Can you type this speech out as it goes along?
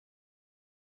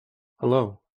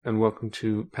Hello, and welcome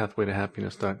to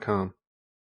PathwayToHappiness.com.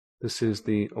 This is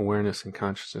the Awareness and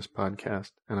Consciousness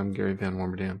podcast, and I'm Gary Van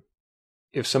Warmerdam.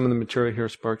 If some of the material here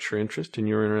sparks your interest and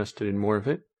you're interested in more of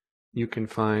it, you can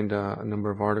find a number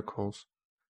of articles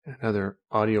and other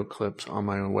audio clips on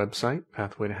my own website,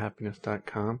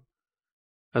 PathwayToHappiness.com,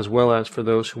 as well as for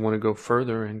those who want to go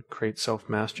further and create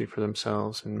self-mastery for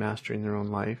themselves and mastering their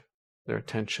own life, their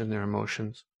attention, their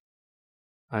emotions.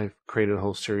 I've created a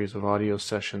whole series of audio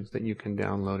sessions that you can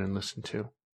download and listen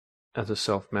to as a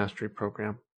self-mastery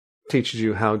program. It teaches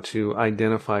you how to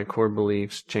identify core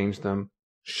beliefs, change them,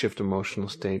 shift emotional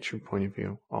states, your point of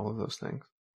view, all of those things.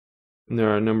 And there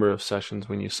are a number of sessions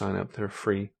when you sign up that are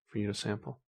free for you to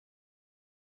sample.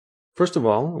 First of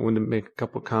all, I wanted to make a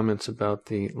couple comments about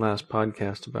the last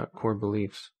podcast about core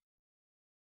beliefs.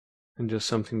 And just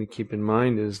something to keep in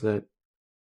mind is that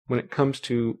when it comes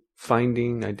to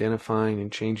finding, identifying,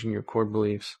 and changing your core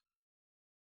beliefs,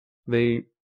 they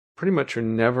pretty much are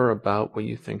never about what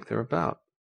you think they're about.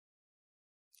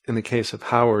 In the case of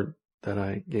Howard, that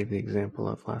I gave the example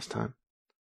of last time,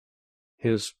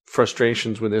 his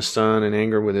frustrations with his son and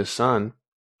anger with his son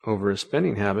over his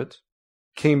spending habits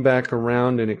came back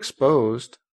around and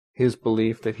exposed his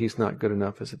belief that he's not good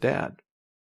enough as a dad.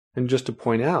 And just to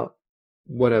point out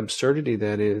what absurdity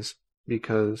that is,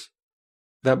 because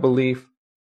that belief,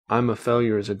 I'm a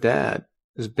failure as a dad,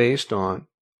 is based on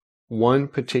one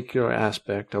particular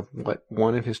aspect of what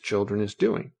one of his children is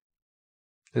doing.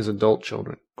 His adult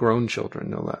children, grown children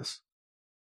no less.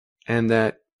 And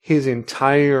that his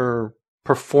entire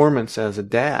performance as a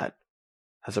dad,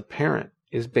 as a parent,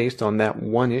 is based on that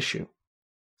one issue.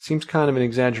 Seems kind of an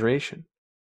exaggeration.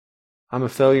 I'm a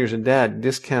failure as a dad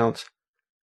discounts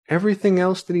everything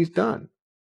else that he's done.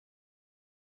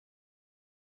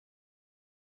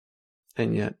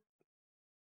 And yet,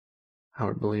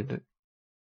 Howard believed it.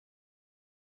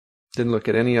 Didn't look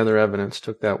at any other evidence,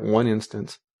 took that one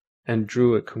instance, and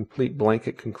drew a complete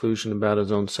blanket conclusion about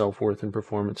his own self-worth and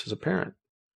performance as a parent,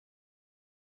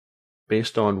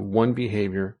 based on one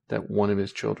behavior that one of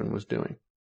his children was doing.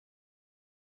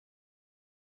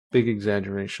 Big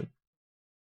exaggeration.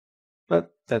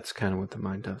 But that's kind of what the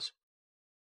mind does.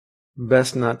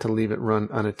 Best not to leave it run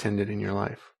unattended in your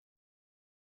life.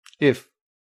 If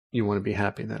you want to be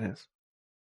happy, that is.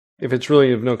 If it's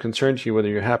really of no concern to you whether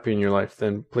you're happy in your life,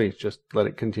 then please just let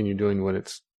it continue doing what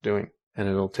it's doing, and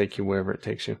it'll take you wherever it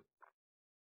takes you.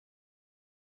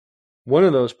 One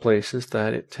of those places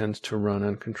that it tends to run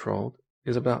uncontrolled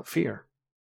is about fear.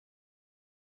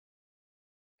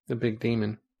 The big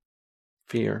demon,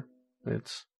 fear.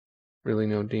 It's really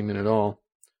no demon at all.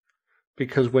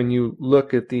 Because when you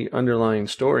look at the underlying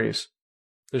stories,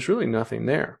 there's really nothing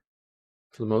there,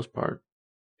 for the most part.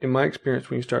 In my experience,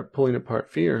 when you start pulling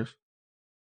apart fears,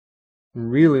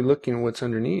 really looking at what's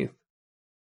underneath,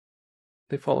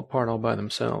 they fall apart all by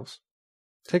themselves.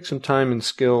 Take some time and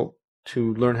skill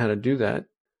to learn how to do that.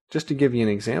 Just to give you an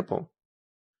example,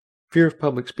 fear of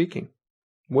public speaking.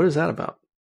 What is that about?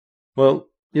 Well,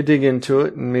 you dig into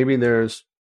it, and maybe there's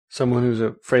someone who's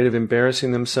afraid of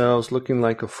embarrassing themselves, looking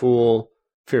like a fool,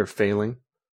 fear of failing.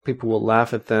 People will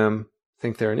laugh at them,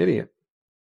 think they're an idiot.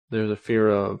 There's a fear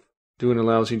of doing a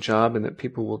lousy job and that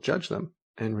people will judge them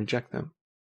and reject them.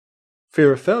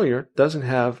 Fear of failure doesn't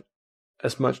have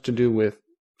as much to do with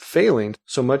failing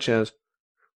so much as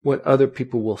what other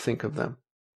people will think of them,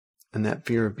 and that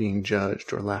fear of being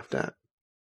judged or laughed at.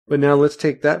 But now let's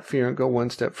take that fear and go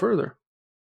one step further.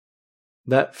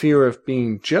 That fear of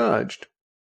being judged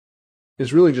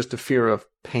is really just a fear of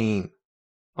pain,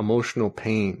 emotional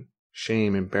pain,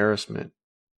 shame, embarrassment,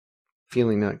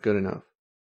 feeling not good enough.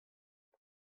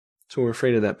 So we're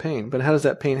afraid of that pain. But how does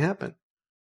that pain happen?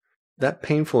 That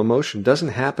painful emotion doesn't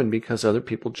happen because other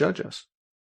people judge us.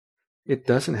 It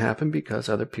doesn't happen because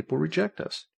other people reject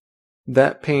us.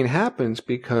 That pain happens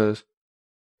because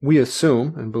we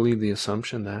assume and believe the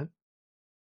assumption that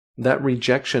that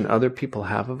rejection other people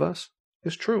have of us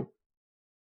is true.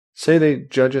 Say they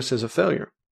judge us as a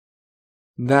failure.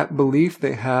 That belief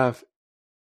they have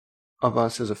of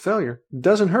us as a failure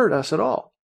doesn't hurt us at all.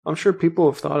 I'm sure people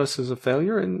have thought us as a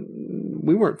failure and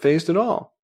we weren't fazed at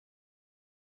all.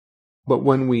 But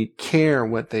when we care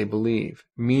what they believe,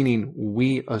 meaning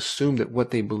we assume that what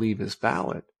they believe is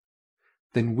valid,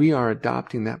 then we are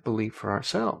adopting that belief for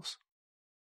ourselves.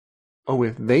 Oh,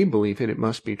 if they believe it, it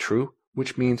must be true,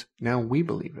 which means now we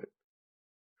believe it.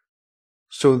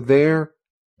 So their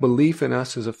belief in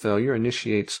us as a failure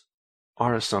initiates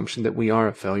our assumption that we are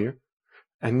a failure,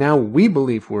 and now we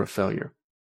believe we're a failure.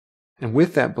 And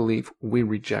with that belief, we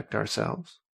reject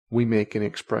ourselves. We make an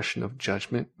expression of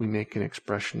judgment. We make an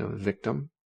expression of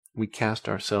victim. We cast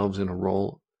ourselves in a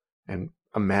role and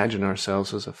imagine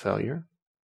ourselves as a failure.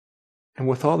 And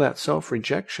with all that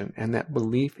self-rejection and that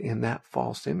belief in that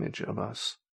false image of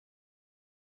us,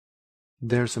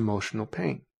 there's emotional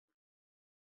pain.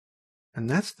 And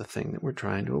that's the thing that we're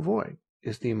trying to avoid,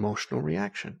 is the emotional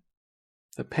reaction,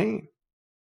 the pain.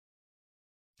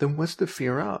 Then what's the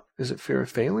fear of? Is it fear of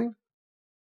failing?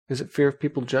 Is it fear of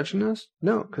people judging us?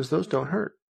 No, because those don't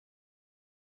hurt.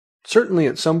 Certainly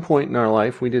at some point in our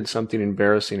life, we did something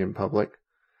embarrassing in public,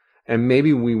 and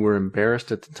maybe we were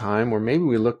embarrassed at the time, or maybe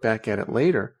we look back at it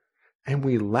later, and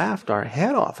we laughed our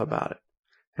head off about it.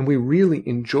 And we really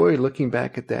enjoyed looking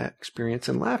back at that experience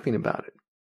and laughing about it.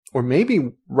 Or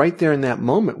maybe right there in that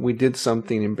moment, we did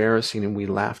something embarrassing and we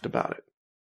laughed about it.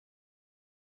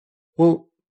 Well,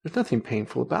 there's nothing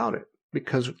painful about it,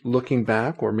 because looking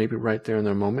back, or maybe right there in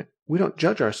that moment, we don't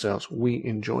judge ourselves. We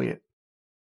enjoy it.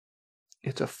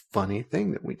 It's a funny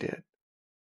thing that we did.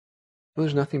 Well,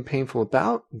 there's nothing painful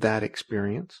about that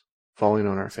experience, falling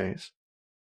on our face,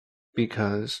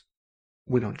 because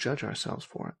we don't judge ourselves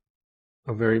for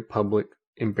it. A very public,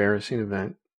 embarrassing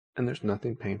event, and there's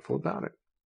nothing painful about it,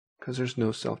 because there's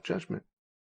no self-judgment.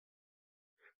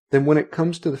 Then when it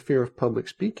comes to the fear of public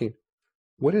speaking,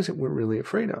 what is it we're really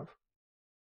afraid of?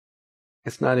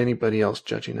 It's not anybody else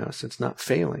judging us. It's not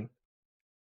failing.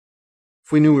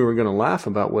 If we knew we were going to laugh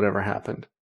about whatever happened,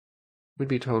 we'd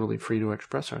be totally free to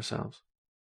express ourselves.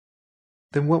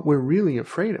 Then what we're really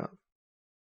afraid of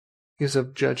is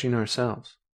of judging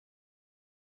ourselves.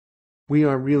 We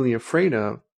are really afraid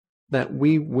of that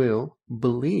we will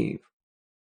believe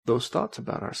those thoughts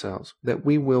about ourselves, that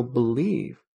we will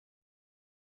believe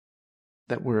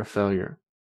that we're a failure,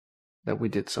 that we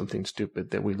did something stupid,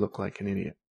 that we look like an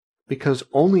idiot. Because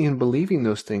only in believing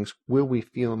those things will we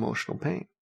feel emotional pain.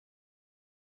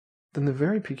 Then the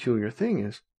very peculiar thing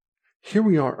is, here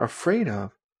we are afraid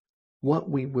of what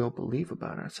we will believe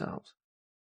about ourselves.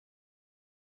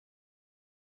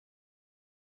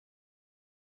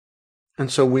 And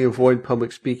so we avoid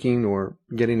public speaking, or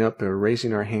getting up or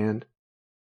raising our hand,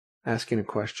 asking a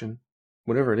question,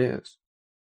 whatever it is,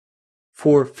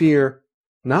 for fear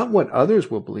not what others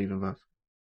will believe of us,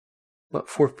 but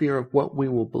for fear of what we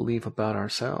will believe about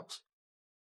ourselves.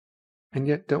 And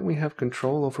yet, don't we have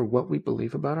control over what we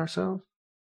believe about ourselves?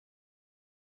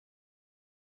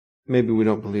 Maybe we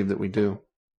don't believe that we do.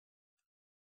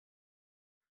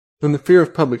 Then the fear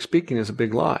of public speaking is a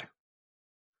big lie.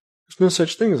 There's no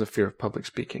such thing as a fear of public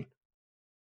speaking.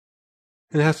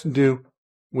 It has to do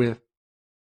with,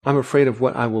 I'm afraid of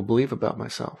what I will believe about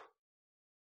myself.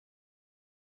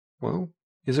 Well,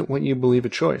 isn't what you believe a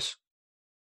choice?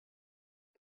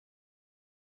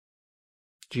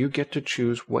 Do you get to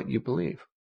choose what you believe?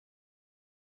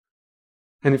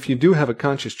 And if you do have a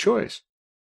conscious choice,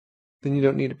 then you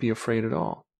don't need to be afraid at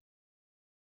all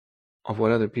of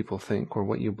what other people think, or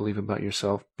what you believe about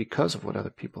yourself because of what other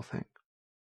people think.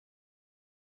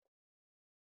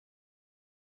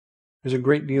 There's a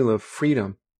great deal of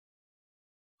freedom,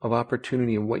 of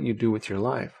opportunity in what you do with your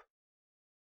life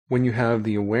when you have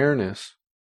the awareness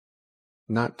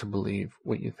not to believe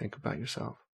what you think about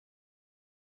yourself.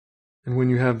 And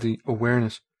when you have the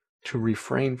awareness to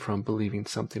refrain from believing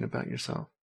something about yourself.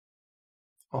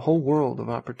 A whole world of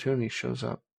opportunity shows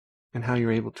up in how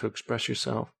you're able to express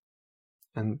yourself.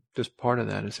 And just part of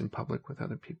that is in public with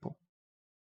other people.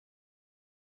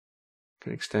 It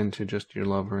could extend to just your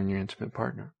lover and your intimate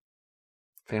partner,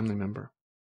 family member,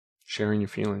 sharing your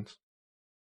feelings.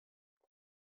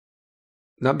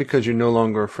 Not because you're no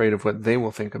longer afraid of what they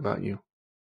will think about you,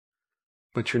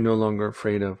 but you're no longer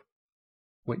afraid of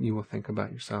what you will think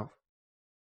about yourself.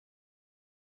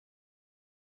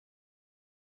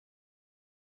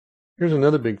 Here's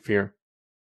another big fear.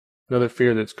 Another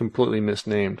fear that's completely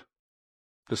misnamed.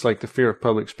 Just like the fear of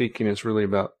public speaking is really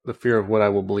about the fear of what I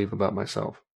will believe about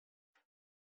myself.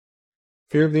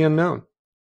 Fear of the unknown.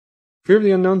 Fear of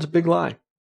the unknown is a big lie.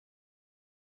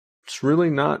 It's really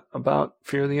not about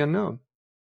fear of the unknown.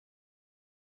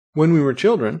 When we were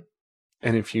children,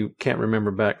 and if you can't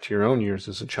remember back to your own years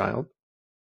as a child,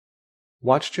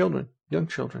 watch children, young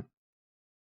children.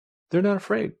 They're not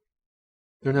afraid.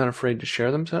 They're not afraid to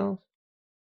share themselves,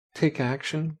 take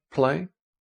action, play.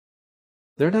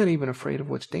 They're not even afraid of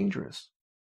what's dangerous.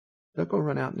 They'll go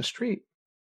run out in the street,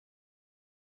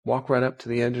 walk right up to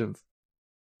the edge of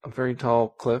a very tall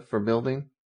cliff or building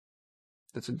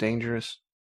that's a dangerous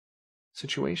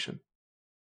situation.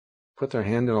 Put their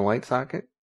hand in a light socket.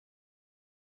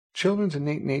 Children's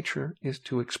innate nature is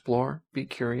to explore, be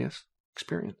curious,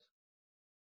 experience.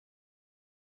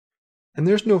 And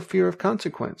there's no fear of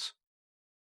consequence.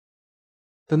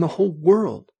 Then the whole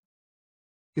world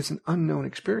is an unknown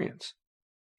experience.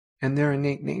 And their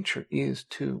innate nature is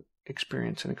to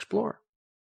experience and explore,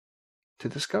 to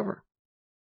discover.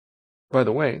 By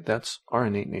the way, that's our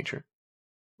innate nature.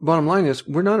 Bottom line is,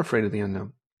 we're not afraid of the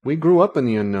unknown. We grew up in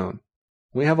the unknown.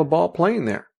 We have a ball playing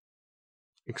there,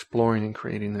 exploring and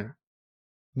creating there.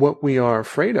 What we are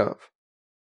afraid of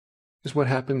is what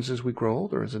happens as we grow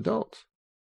older as adults.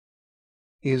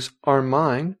 Is our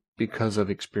mind, because of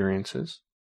experiences,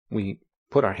 we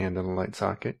put our hand on a light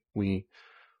socket, we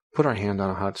put our hand on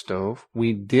a hot stove,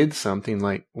 we did something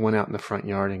like went out in the front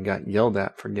yard and got yelled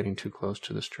at for getting too close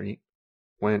to the street,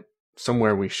 went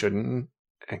somewhere we shouldn't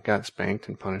and got spanked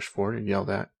and punished for it or yelled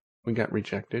at, we got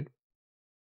rejected.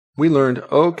 We learned,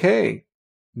 okay,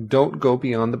 don't go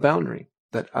beyond the boundary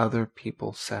that other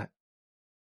people set.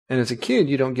 And as a kid,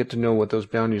 you don't get to know what those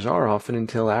boundaries are often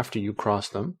until after you cross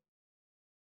them.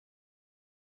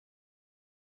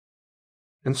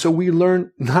 And so we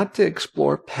learn not to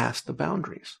explore past the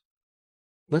boundaries.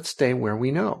 Let's stay where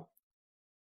we know.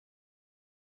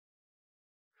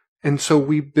 And so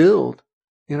we build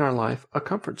in our life a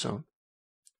comfort zone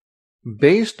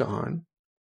based on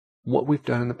what we've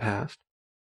done in the past,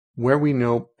 where we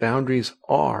know boundaries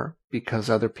are because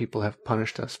other people have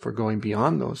punished us for going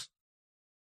beyond those.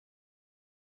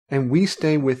 And we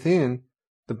stay within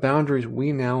the boundaries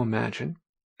we now imagine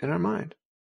in our mind.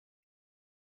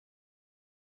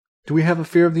 Do we have a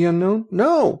fear of the unknown?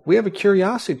 No, we have a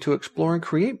curiosity to explore and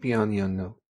create beyond the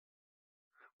unknown.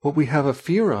 What we have a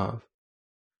fear of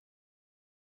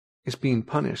is being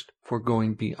punished for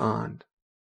going beyond.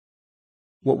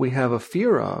 What we have a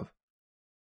fear of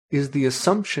is the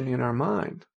assumption in our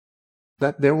mind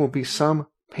that there will be some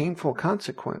painful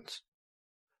consequence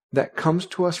that comes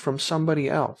to us from somebody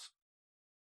else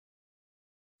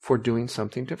for doing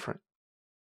something different.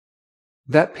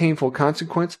 That painful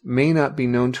consequence may not be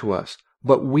known to us,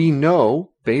 but we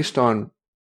know, based on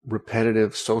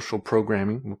repetitive social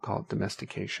programming, we'll call it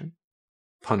domestication,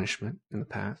 punishment in the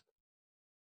past,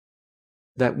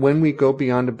 that when we go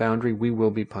beyond a boundary, we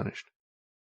will be punished.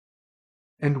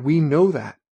 And we know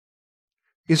that.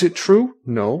 Is it true?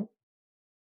 No.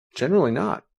 Generally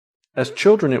not. As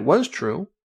children, it was true,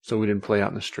 so we didn't play out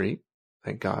in the street,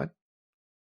 thank God.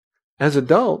 As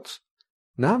adults,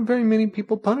 not very many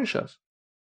people punish us.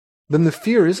 Then the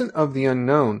fear isn't of the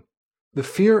unknown. The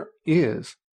fear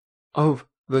is of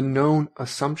the known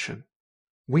assumption.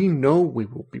 We know we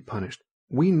will be punished.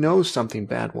 We know something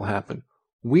bad will happen.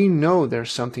 We know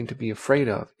there's something to be afraid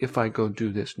of if I go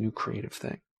do this new creative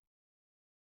thing.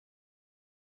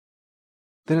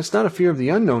 Then it's not a fear of the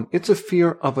unknown. It's a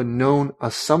fear of a known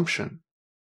assumption.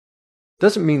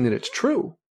 Doesn't mean that it's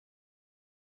true.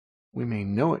 We may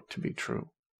know it to be true,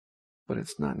 but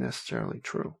it's not necessarily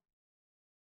true.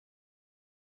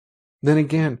 Then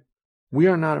again, we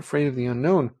are not afraid of the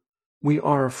unknown. We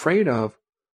are afraid of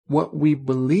what we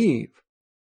believe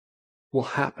will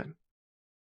happen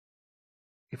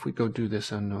if we go do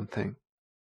this unknown thing.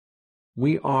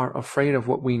 We are afraid of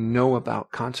what we know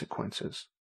about consequences.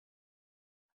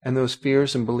 And those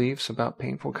fears and beliefs about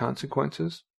painful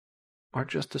consequences are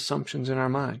just assumptions in our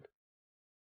mind.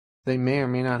 They may or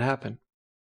may not happen.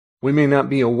 We may not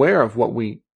be aware of what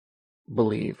we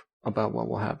believe about what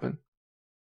will happen,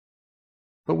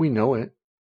 but we know it,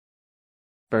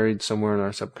 buried somewhere in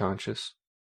our subconscious.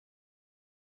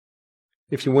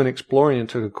 If you went exploring and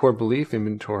took a core belief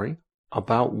inventory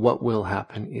about what will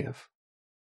happen if,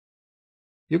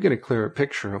 you'll get a clearer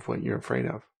picture of what you're afraid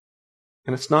of.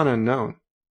 And it's not unknown.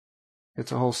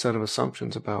 It's a whole set of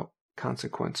assumptions about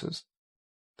consequences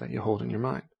that you hold in your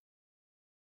mind.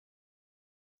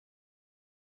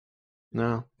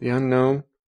 Now, the unknown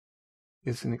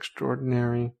is an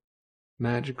extraordinary,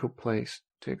 magical place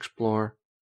to explore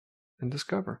and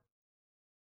discover.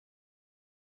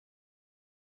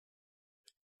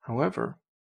 However,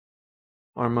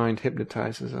 our mind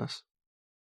hypnotizes us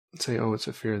and say, oh, it's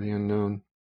a fear of the unknown.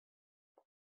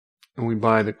 And we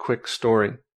buy the quick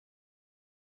story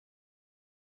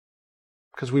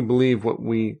because we believe what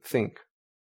we think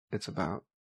it's about,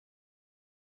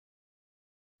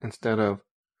 instead of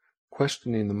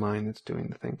questioning the mind that's doing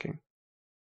the thinking,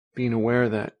 being aware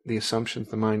that the assumptions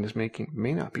the mind is making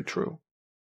may not be true.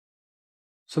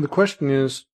 So the question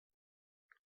is,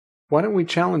 why don't we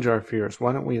challenge our fears?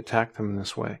 Why don't we attack them in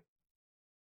this way?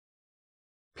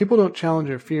 People don't challenge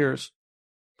their fears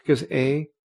because A,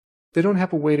 they don't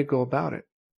have a way to go about it.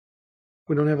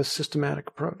 We don't have a systematic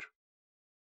approach.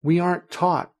 We aren't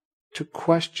taught to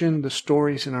question the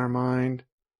stories in our mind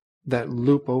that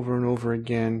loop over and over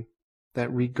again,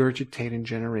 that regurgitate and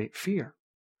generate fear.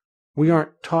 We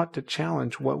aren't taught to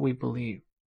challenge what we believe.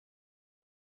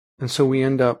 And so we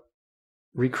end up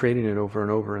recreating it over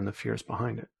and over and the fears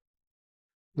behind it.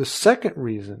 The second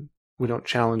reason we don't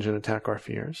challenge and attack our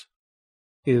fears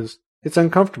is it's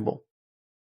uncomfortable.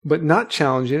 But not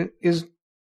challenging it is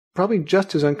probably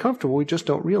just as uncomfortable. We just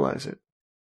don't realize it.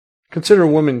 Consider a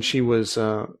woman, she was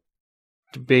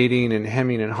debating and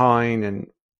hemming and hawing and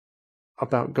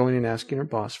about going and asking her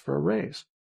boss for a raise.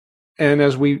 And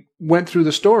as we went through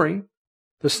the story,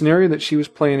 the scenario that she was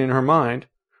playing in her mind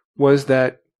was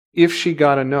that if she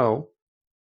got a no,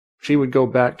 she would go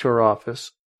back to her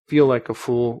office, feel like a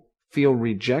fool, feel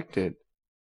rejected,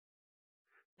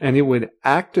 and it would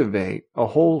activate a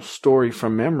whole story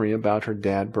from memory about her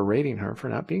dad berating her for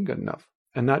not being good enough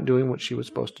and not doing what she was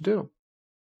supposed to do.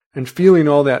 And feeling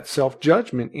all that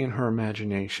self-judgment in her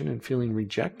imagination and feeling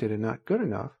rejected and not good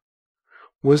enough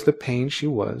was the pain she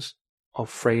was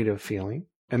afraid of feeling.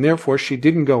 And therefore, she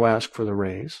didn't go ask for the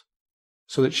raise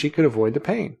so that she could avoid the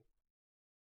pain.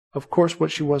 Of course,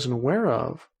 what she wasn't aware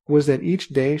of was that each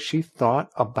day she thought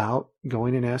about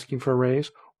going and asking for a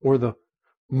raise, or the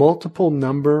multiple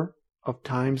number of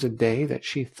times a day that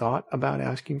she thought about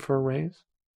asking for a raise,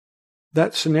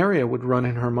 that scenario would run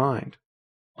in her mind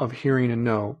of hearing a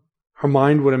no. Her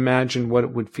mind would imagine what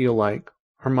it would feel like.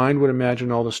 Her mind would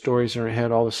imagine all the stories in her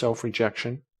head, all the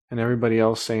self-rejection, and everybody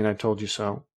else saying, I told you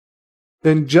so.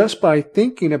 Then just by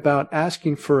thinking about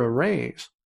asking for a raise,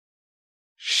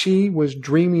 she was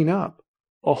dreaming up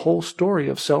a whole story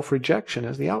of self-rejection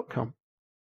as the outcome.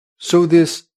 So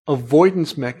this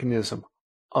avoidance mechanism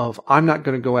of I'm not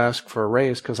going to go ask for a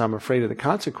raise because I'm afraid of the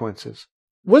consequences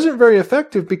wasn't very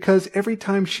effective, because every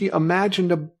time she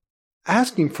imagined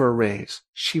asking for a raise,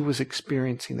 she was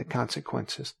experiencing the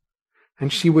consequences.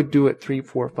 And she would do it 3,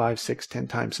 4, 5, 6, 10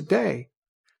 times a day,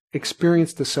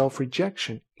 experience the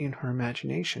self-rejection in her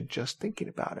imagination just thinking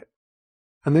about it.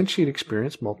 And then she'd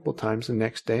experience multiple times the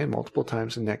next day and multiple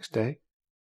times the next day,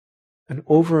 and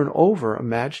over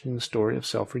imagining the story of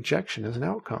self-rejection as an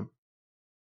outcome.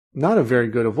 Not a very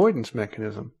good avoidance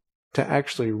mechanism to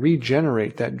actually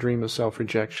regenerate that dream of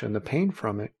self-rejection, the pain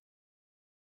from it.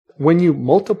 When you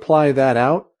multiply that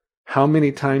out, how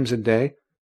many times a day,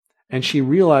 and she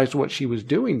realized what she was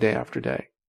doing day after day.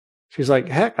 She's like,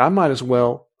 heck, I might as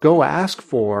well go ask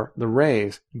for the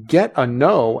raise, get a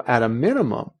no at a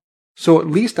minimum, so at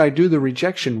least I do the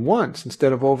rejection once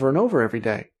instead of over and over every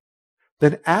day.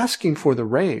 Then asking for the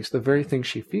raise, the very thing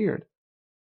she feared,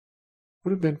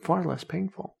 would have been far less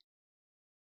painful.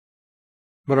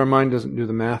 But our mind doesn't do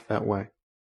the math that way.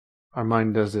 Our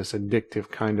mind does this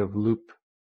addictive kind of loop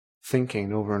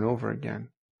thinking over and over again,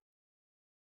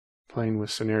 playing with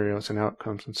scenarios and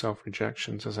outcomes and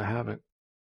self-rejections as a habit.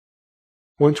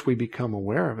 Once we become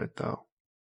aware of it, though,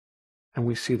 and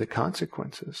we see the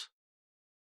consequences,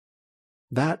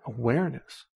 that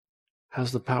awareness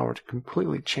has the power to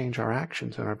completely change our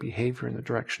actions and our behavior in the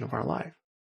direction of our life.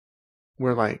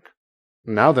 We're like,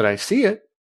 now that I see it,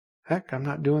 heck, I'm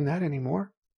not doing that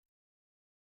anymore.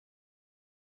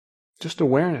 Just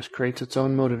awareness creates its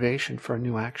own motivation for a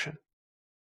new action.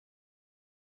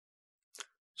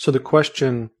 So the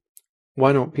question,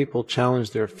 why don't people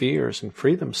challenge their fears and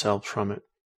free themselves from it,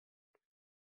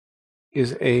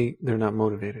 is A, they're not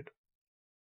motivated.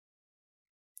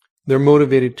 They're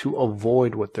motivated to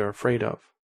avoid what they're afraid of,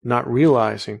 not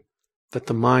realizing that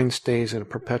the mind stays in a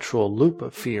perpetual loop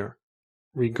of fear,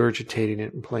 regurgitating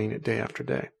it and playing it day after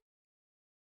day.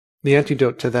 The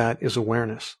antidote to that is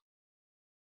awareness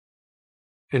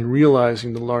and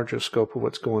realizing the larger scope of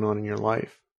what's going on in your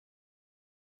life,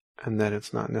 and that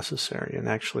it's not necessary and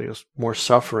actually is more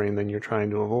suffering than you're trying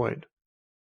to avoid.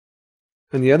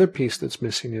 And the other piece that's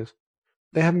missing is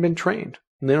they haven't been trained,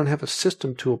 and they don't have a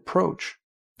system to approach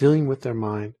dealing with their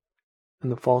mind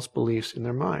and the false beliefs in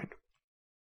their mind.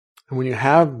 And when you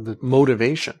have the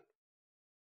motivation,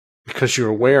 because you're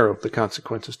aware of the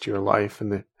consequences to your life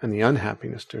and the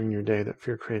unhappiness during your day that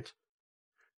fear creates,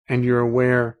 and you're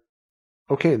aware,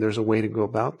 okay, there's a way to go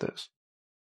about this,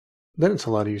 then it's a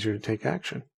lot easier to take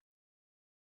action.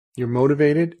 You're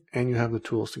motivated and you have the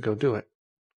tools to go do it.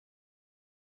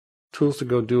 Tools to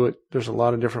go do it, there's a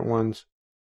lot of different ones.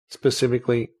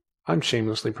 Specifically, I'm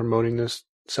shamelessly promoting this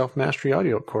self-mastery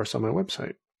audio course on my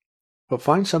website. But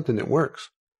find something that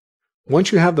works.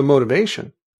 Once you have the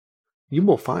motivation, you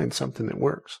will find something that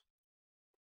works.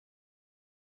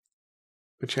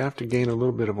 But you have to gain a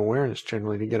little bit of awareness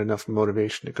generally to get enough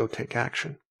motivation to go take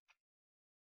action.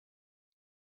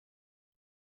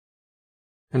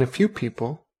 And a few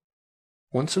people,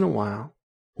 once in a while,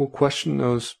 will question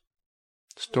those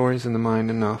stories in the mind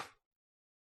enough,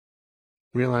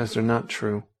 realize they're not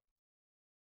true,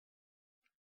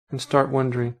 and start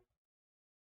wondering,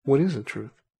 what is the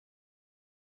truth?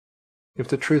 If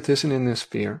the truth isn't in this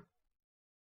fear,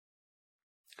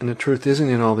 and the truth isn't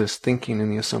in all this thinking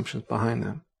and the assumptions behind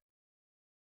them,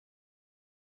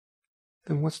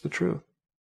 then what's the truth?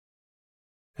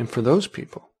 And for those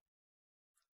people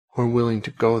who are willing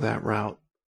to go that route,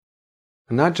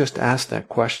 and not just ask that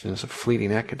question as a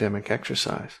fleeting academic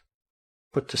exercise,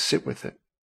 but to sit with it,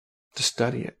 to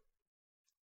study it,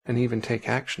 and even take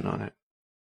action on it,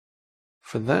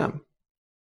 for them,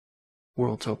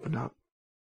 worlds open up.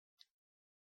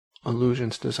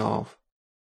 Illusions dissolve,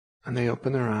 and they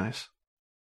open their eyes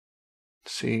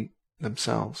to see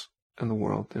themselves and the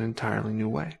world in an entirely new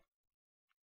way.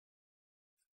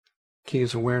 Key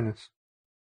is awareness.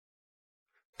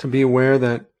 To be aware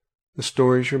that the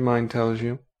stories your mind tells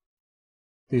you,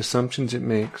 the assumptions it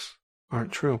makes,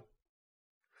 aren't true.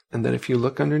 And that if you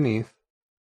look underneath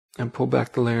and pull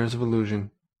back the layers of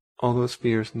illusion, all those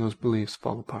fears and those beliefs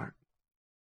fall apart.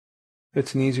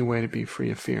 It's an easy way to be free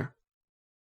of fear.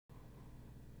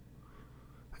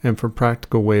 And for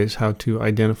practical ways how to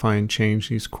identify and change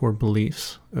these core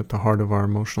beliefs at the heart of our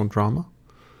emotional drama,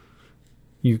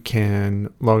 you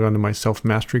can log on to my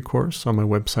self-mastery course on my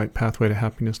website,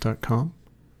 pathwaytohappiness.com.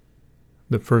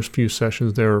 The first few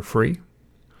sessions there are free.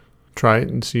 Try it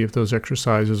and see if those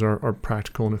exercises are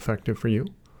practical and effective for you.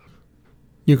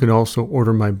 You can also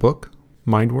order my book,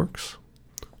 MindWorks,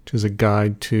 which is a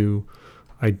guide to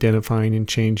identifying and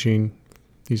changing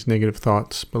these negative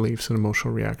thoughts, beliefs, and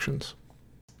emotional reactions.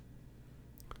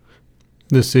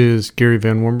 This is Gary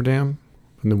Van Warmerdam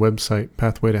from the website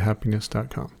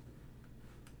pathwaytohappiness.com.